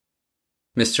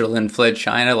 Mr. Lin fled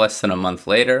China less than a month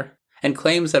later, and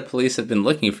claims that police have been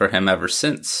looking for him ever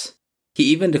since. He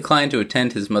even declined to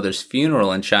attend his mother's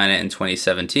funeral in China in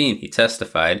 2017, he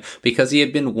testified, because he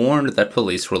had been warned that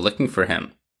police were looking for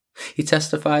him. He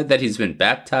testified that he's been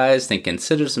baptized and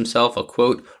considers himself a,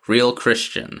 quote, real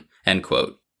Christian, end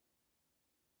quote.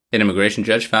 An immigration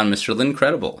judge found Mr. Lin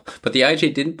credible, but the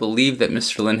IJ didn't believe that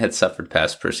Mr. Lin had suffered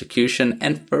past persecution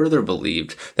and further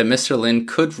believed that Mr. Lin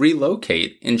could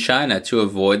relocate in China to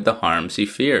avoid the harms he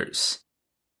fears.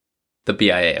 The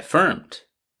BIA affirmed,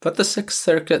 but the Sixth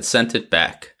Circuit sent it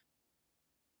back.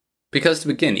 Because to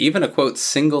begin, even a, quote,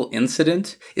 single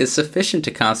incident is sufficient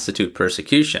to constitute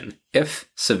persecution, if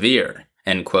severe,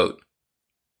 end quote.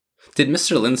 Did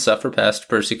Mr. Lin suffer past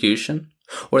persecution?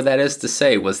 Or that is to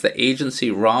say, was the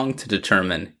agency wrong to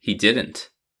determine he didn't?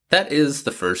 That is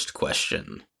the first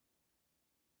question.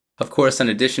 Of course, in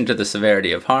addition to the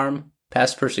severity of harm,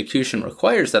 past persecution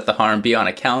requires that the harm be on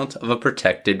account of a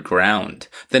protected ground,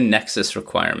 the nexus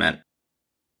requirement.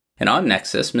 And on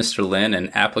nexus, Mr. Lin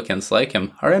and applicants like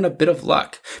him are in a bit of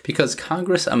luck because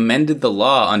Congress amended the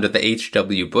law under the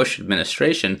H.W. Bush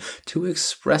administration to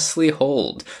expressly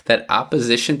hold that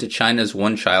opposition to China's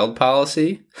one-child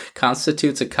policy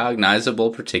constitutes a cognizable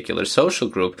particular social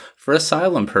group for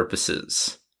asylum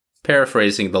purposes.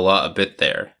 Paraphrasing the law a bit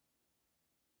there.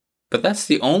 But that's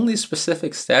the only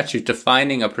specific statute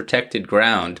defining a protected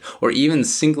ground or even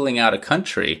singling out a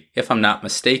country, if I'm not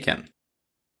mistaken.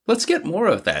 Let's get more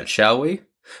of that, shall we?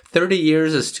 30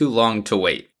 years is too long to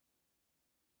wait.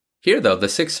 Here, though, the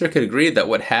Sixth Circuit agreed that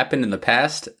what happened in the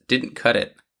past didn't cut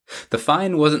it. The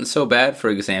fine wasn't so bad,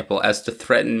 for example, as to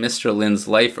threaten Mr. Lin's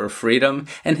life or freedom,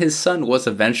 and his son was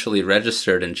eventually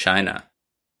registered in China.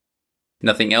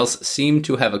 Nothing else seemed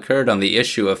to have occurred on the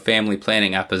issue of family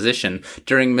planning opposition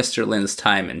during Mr. Lin's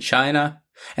time in China,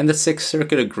 and the Sixth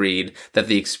Circuit agreed that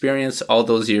the experience all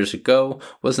those years ago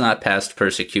was not past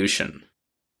persecution.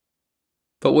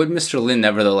 But would Mr. Lin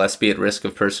nevertheless be at risk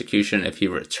of persecution if he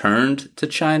returned to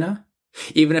China?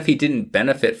 Even if he didn't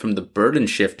benefit from the burden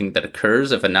shifting that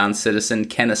occurs if a non-citizen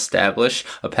can establish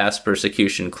a past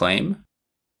persecution claim?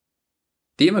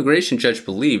 The immigration judge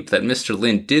believed that Mr.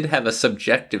 Lin did have a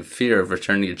subjective fear of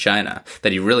returning to China,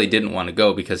 that he really didn't want to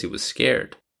go because he was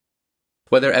scared.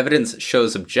 Whether evidence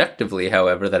shows objectively,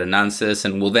 however, that a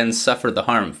non-citizen will then suffer the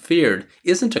harm feared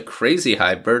isn't a crazy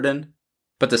high burden,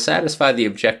 but to satisfy the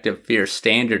objective fear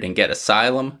standard and get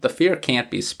asylum, the fear can't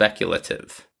be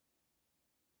speculative.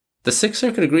 The Sixth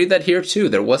Circuit agreed that here too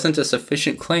there wasn't a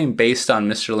sufficient claim based on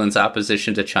Mr. Lin's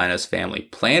opposition to China's family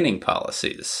planning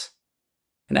policies.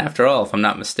 And after all, if I'm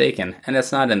not mistaken, and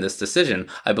it's not in this decision,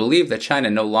 I believe that China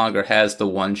no longer has the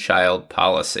one-child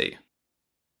policy.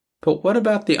 But what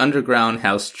about the underground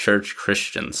house church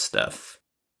Christian stuff?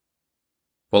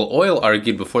 Well, Oil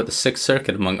argued before the Sixth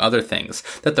Circuit, among other things,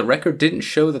 that the record didn't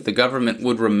show that the government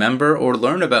would remember or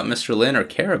learn about Mr. Lin or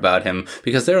care about him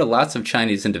because there are lots of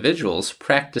Chinese individuals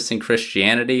practicing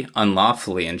Christianity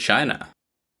unlawfully in China.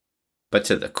 But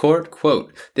to the court,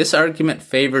 quote, "This argument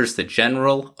favors the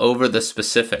general over the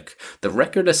specific. The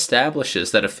record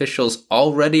establishes that officials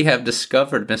already have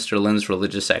discovered Mr. Lin's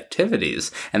religious activities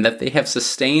and that they have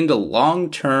sustained a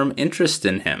long-term interest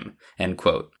in him," end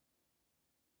quote.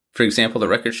 For example, the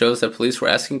record shows that police were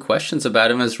asking questions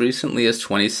about him as recently as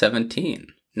 2017,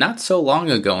 not so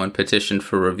long ago in Petition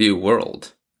for Review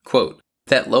World. Quote,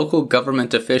 "That local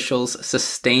government officials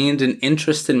sustained an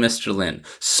interest in Mr. Lin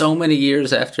so many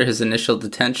years after his initial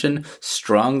detention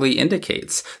strongly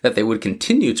indicates that they would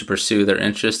continue to pursue their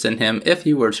interest in him if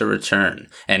he were to return,"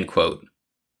 end quote.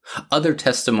 Other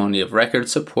testimony of record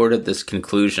supported this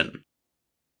conclusion.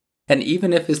 And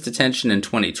even if his detention in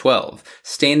 2012,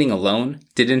 standing alone,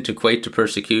 didn't equate to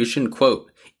persecution, quote,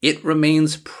 "It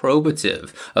remains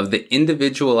probative of the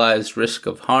individualized risk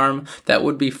of harm that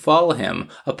would befall him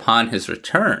upon his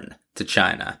return to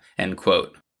China," end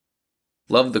quote.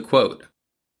 Love the quote.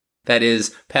 That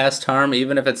is, past harm,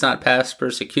 even if it's not past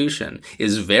persecution,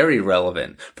 is very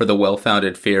relevant for the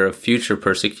well-founded fear of future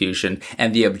persecution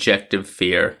and the objective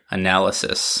fear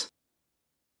analysis.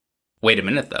 Wait a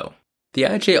minute, though. The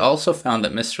IJ also found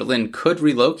that Mr. Lin could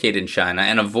relocate in China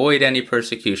and avoid any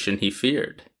persecution he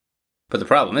feared. But the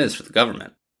problem is for the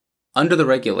government. Under the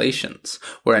regulations,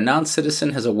 where a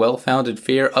non-citizen has a well-founded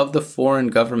fear of the foreign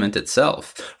government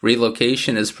itself,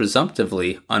 relocation is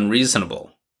presumptively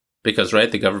unreasonable. Because,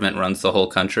 right, the government runs the whole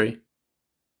country?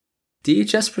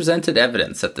 DHS presented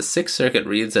evidence that the Sixth Circuit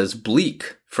reads as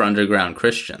bleak for underground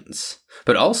Christians,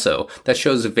 but also that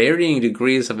shows varying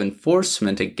degrees of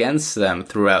enforcement against them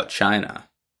throughout China.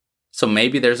 So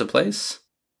maybe there's a place?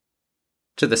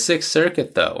 To the Sixth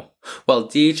Circuit, though, while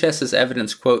DHS's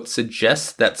evidence, quote,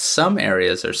 "suggests that some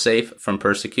areas are safe from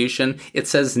persecution," it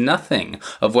says nothing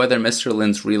of whether Mr.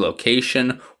 Lin's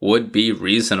relocation would be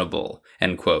reasonable,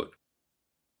 end quote.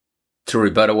 To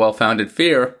rebut a well-founded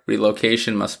fear,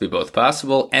 relocation must be both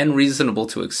possible and reasonable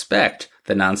to expect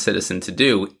the non-citizen to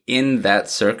do in that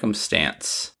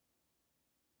circumstance.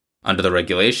 Under the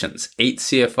regulations, 8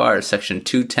 CFR section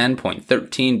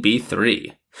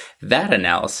 210.13b3, that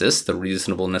analysis, the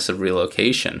reasonableness of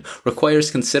relocation, requires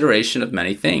consideration of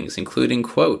many things, including,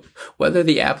 quote, "whether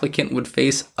the applicant would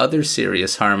face other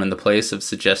serious harm in the place of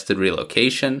suggested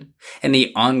relocation,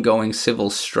 any ongoing civil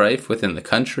strife within the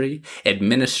country,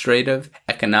 administrative,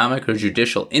 economic, or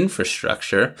judicial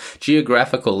infrastructure,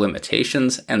 geographical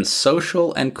limitations, and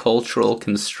social and cultural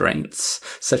constraints,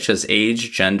 such as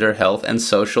age, gender, health, and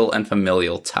social and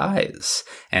familial ties,"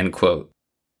 end quote.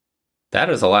 That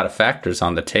is a lot of factors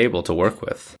on the table to work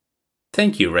with.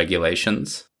 Thank you,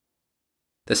 regulations.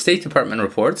 The State Department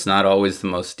reports, not always the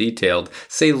most detailed,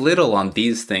 say little on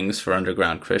these things for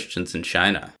underground Christians in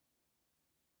China.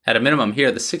 At a minimum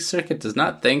here, the Sixth Circuit does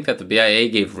not think that the BIA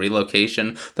gave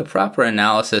relocation the proper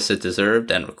analysis it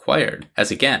deserved and required,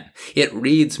 as again, it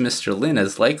reads Mr. Lin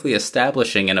as likely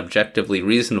establishing an objectively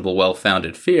reasonable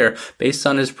well-founded fear based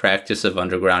on his practice of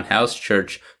underground house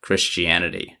church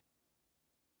Christianity.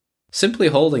 Simply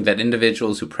holding that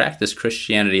individuals who practice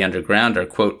Christianity underground are,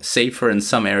 quote, "safer in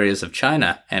some areas of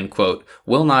China," end quote,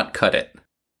 will not cut it.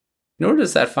 Nor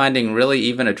does that finding really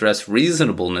even address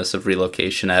reasonableness of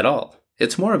relocation at all.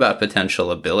 It's more about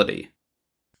potential ability.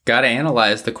 Gotta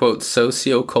analyze the, quote,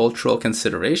 "socio-cultural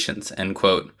considerations," end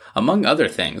quote, among other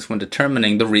things when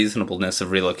determining the reasonableness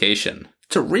of relocation,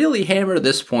 to really hammer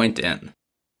this point in.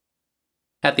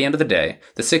 At the end of the day,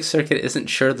 the Sixth Circuit isn't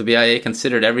sure the BIA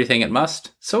considered everything it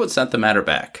must, so it sent the matter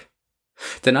back.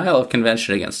 Denial of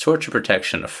Convention Against Torture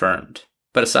Protection affirmed,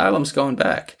 but asylum's going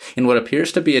back, in what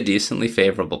appears to be a decently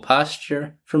favorable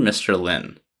posture for Mr.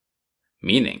 Lin.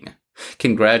 Meaning,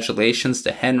 congratulations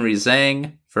to Henry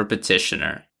Zhang for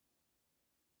petitioner.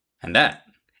 And that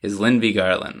is Lin v.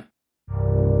 Garland.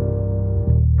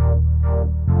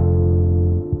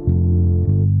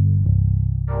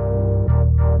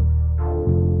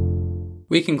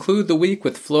 We conclude the week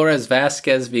with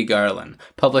Flores-Vasquez v. Garland,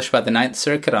 published by the Ninth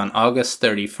Circuit on August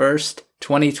 31st,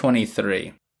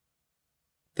 2023.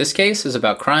 This case is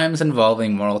about crimes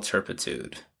involving moral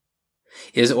turpitude.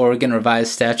 Is Oregon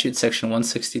Revised Statute Section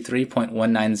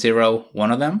 163.190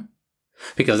 one of them?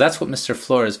 Because that's what Mr.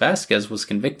 Flores Vasquez was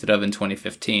convicted of in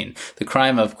 2015, the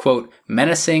crime of, quote,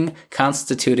 menacing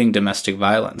constituting domestic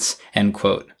violence, end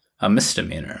quote, a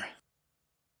misdemeanor.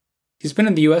 He's been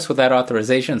in the U.S. without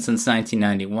authorization since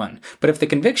 1991, but if the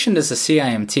conviction is a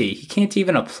CIMT, he can't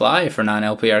even apply for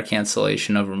non-LPR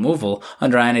cancellation of removal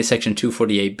under INA Section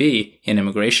 248B in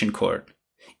immigration court,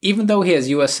 even though he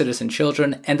has U.S. citizen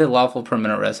children and a lawful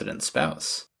permanent resident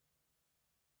spouse.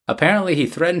 Apparently, he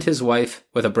threatened his wife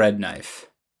with a bread knife.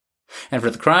 And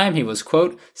for the crime, he was,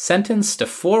 quote, sentenced to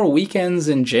 4 weekends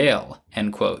in jail,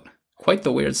 end quote. Quite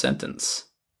the weird sentence.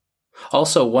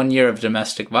 Also 1 year of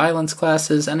domestic violence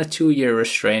classes and a 2-year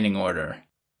restraining order.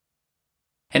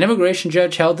 An immigration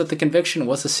judge held that the conviction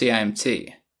was a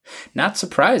CIMT. Not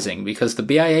surprising, because the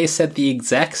BIA said the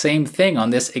exact same thing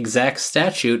on this exact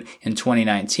statute in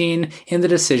 2019 in the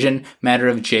decision matter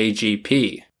of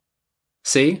JGP.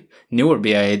 See? Newer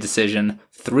BIA decision,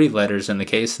 3 letters in the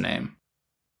case name.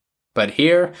 But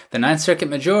here, the Ninth Circuit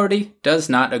majority does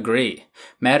not agree.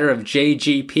 Matter of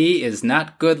JGP is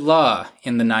not good law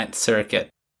in the Ninth Circuit.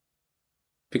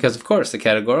 Because, of course, the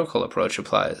categorical approach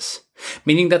applies,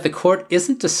 meaning that the court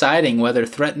isn't deciding whether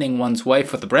threatening one's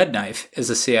wife with a bread knife is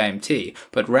a CIMT,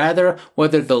 but rather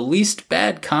whether the least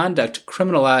bad conduct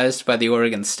criminalized by the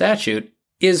Oregon statute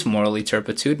is morally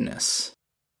turpitudinous.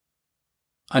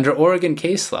 Under Oregon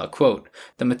case law, quote,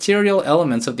 the material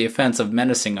elements of the offense of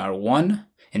menacing are 1,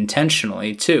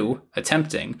 intentionally, 2,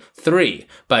 attempting, 3,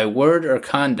 by word or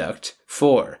conduct,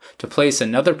 4, to place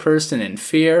another person in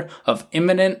fear of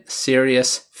imminent,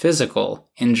 serious, physical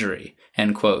injury,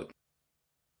 end quote.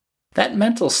 That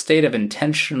mental state of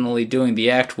intentionally doing the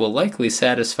act will likely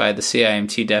satisfy the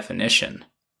CIMT definition.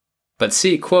 But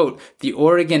see, quote, the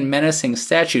Oregon menacing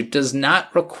statute does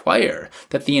not require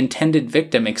that the intended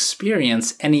victim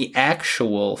experience any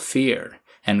actual fear,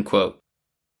 end quote.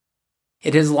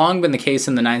 It has long been the case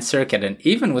in the Ninth Circuit, and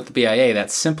even with the BIA, that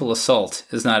simple assault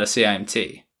is not a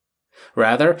CIMT.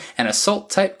 Rather, an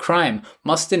assault-type crime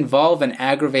must involve an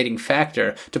aggravating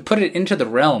factor to put it into the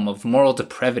realm of moral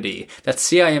depravity that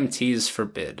CIMTs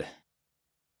forbid.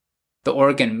 The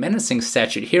Oregon menacing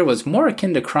statute here was more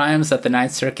akin to crimes that the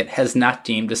Ninth Circuit has not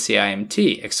deemed a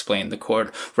CIMT, explained the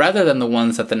court, rather than the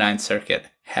ones that the Ninth Circuit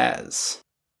has.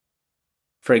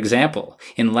 For example,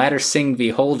 in Ladder Singh v.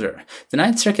 Holder, the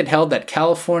Ninth Circuit held that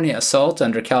California assault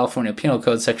under California Penal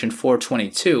Code Section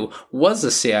 422 was a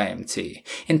CIMT,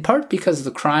 in part because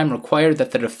the crime required that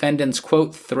the defendant's,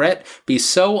 quote, threat be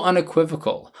so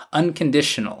unequivocal,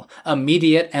 unconditional,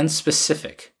 immediate, and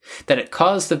specific that it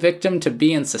caused the victim to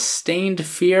be in sustained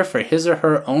fear for his or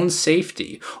her own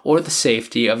safety or the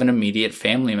safety of an immediate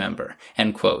family member,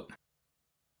 end quote.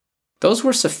 Those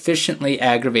were sufficiently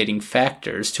aggravating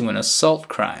factors to an assault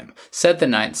crime, said the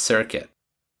Ninth Circuit.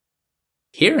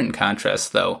 Here, in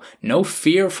contrast, though, no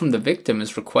fear from the victim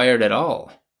is required at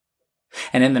all.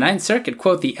 And in the Ninth Circuit,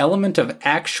 quote, the element of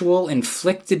actual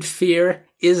inflicted fear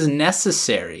is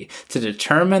necessary to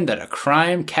determine that a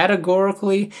crime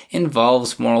categorically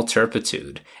involves moral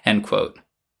turpitude, end quote.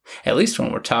 At least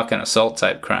when we're talking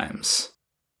assault-type crimes.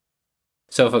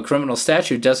 So if a criminal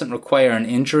statute doesn't require an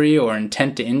injury or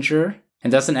intent to injure,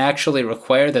 and doesn't actually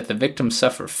require that the victim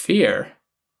suffer fear,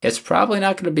 it's probably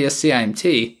not going to be a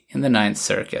CIMT in the Ninth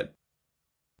Circuit.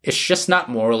 It's just not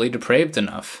morally depraved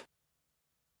enough.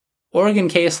 Oregon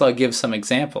case law gives some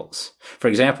examples. For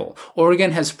example,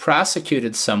 Oregon has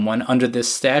prosecuted someone under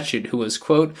this statute who was,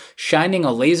 quote, shining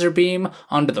a laser beam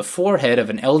onto the forehead of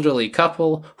an elderly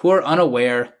couple who are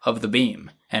unaware of the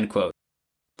beam, end quote.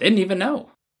 They didn't even know.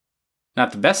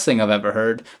 Not the best thing I've ever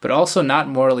heard, but also not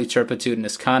morally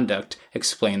turpitudinous conduct,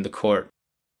 explained the court.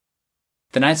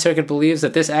 The Ninth Circuit believes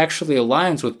that this actually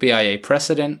aligns with BIA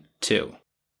precedent, too.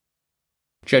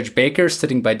 Judge Baker,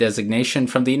 sitting by designation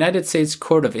from the United States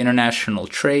Court of International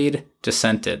Trade,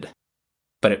 dissented.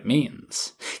 But it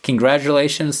means.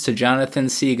 Congratulations to Jonathan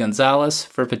C. Gonzalez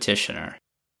for petitioner.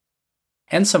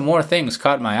 And some more things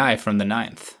caught my eye from the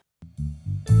Ninth.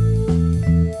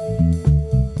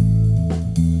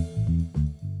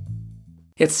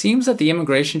 It seems that the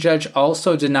immigration judge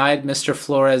also denied Mr.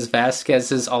 Flores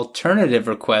Vasquez's alternative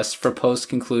request for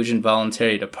post-conclusion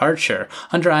voluntary departure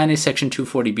under INA Section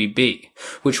 240BB,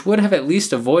 which would have at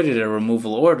least avoided a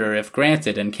removal order if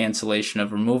granted and cancellation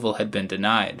of removal had been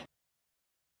denied.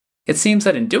 It seems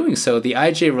that in doing so, the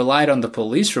IJ relied on the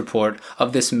police report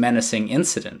of this menacing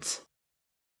incident.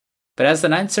 But as the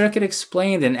Ninth Circuit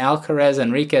explained in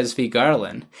Alcarez-Enriquez v.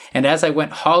 Garland, and as I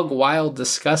went hog wild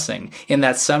discussing in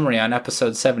that summary on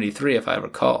episode 73, if I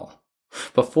recall,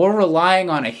 before relying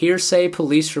on a hearsay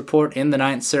police report in the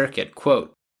Ninth Circuit,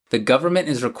 quote, the government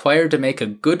is required to make a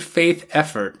good faith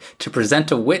effort to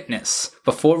present a witness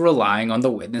before relying on the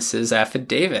witness's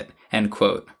affidavit, end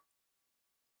quote.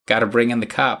 Gotta bring in the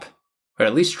cop, or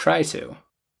at least try to.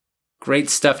 Great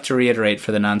stuff to reiterate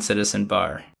for the non-citizen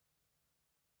bar.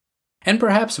 And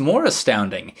perhaps more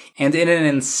astounding, and in an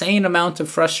insane amount of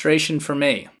frustration for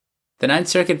me, the Ninth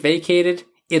Circuit vacated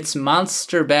its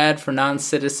monster bad for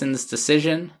non-citizens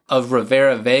decision of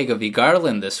Rivera-Vega v.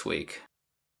 Garland this week.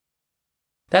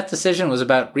 That decision was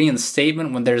about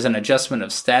reinstatement when there's an adjustment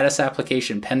of status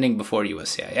application pending before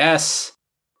USCIS,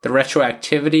 the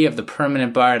retroactivity of the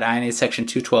permanent bar at INA Section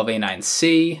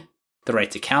 212A9C, the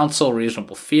right to counsel,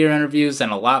 reasonable fear interviews,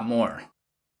 and a lot more.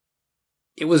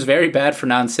 It was very bad for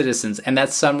non-citizens, and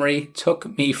that summary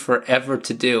took me forever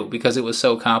to do because it was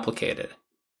so complicated.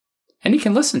 And you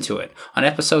can listen to it on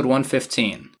episode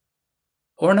 115.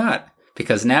 Or not,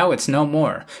 because now it's no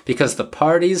more, because the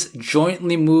parties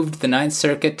jointly moved the Ninth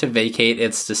Circuit to vacate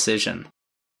its decision.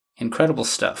 Incredible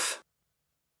stuff.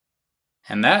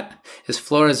 And that is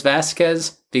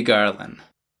Flores-Vasquez v. Garland.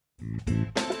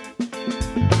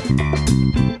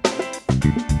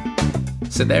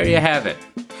 So there you have it.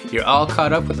 You're all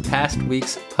caught up with the past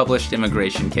week's published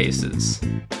immigration cases.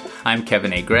 I'm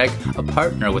Kevin A. Gregg, a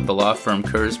partner with the law firm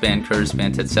Kurzban,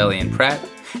 Tetzelli & Pratt,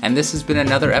 and this has been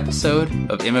another episode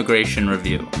of Immigration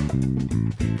Review.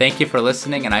 Thank you for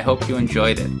listening, and I hope you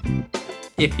enjoyed it.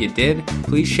 If you did,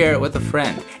 please share it with a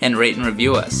friend and rate and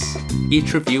review us.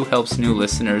 Each review helps new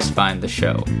listeners find the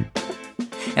show.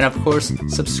 And of course,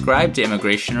 subscribe to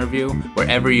Immigration Review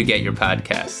wherever you get your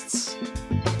podcasts.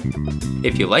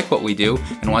 If you like what we do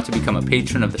and want to become a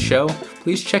patron of the show,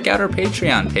 please check out our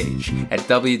Patreon page at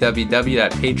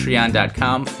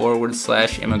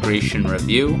www.patreon.com/Immigration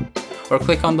Review, or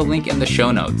click on the link in the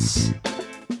show notes.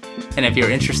 And if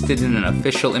you're interested in an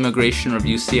official Immigration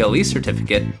Review CLE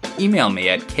certificate, email me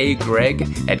at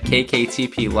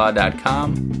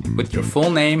kgreg@kktplaw.com with your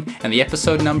full name and the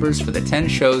episode numbers for the 10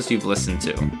 shows you've listened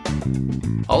to.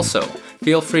 Also,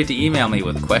 feel free to email me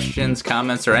with questions,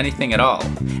 comments, or anything at all,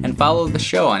 and follow the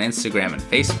show on Instagram and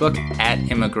Facebook at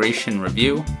Immigration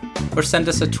Review, or send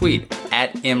us a tweet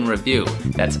at ImReview,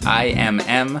 that's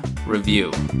IMM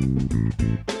Review.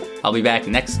 I'll be back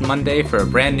next Monday for a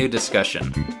brand new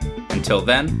discussion. Until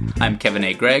then, I'm Kevin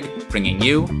A. Gregg, bringing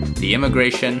you the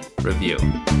Immigration Review.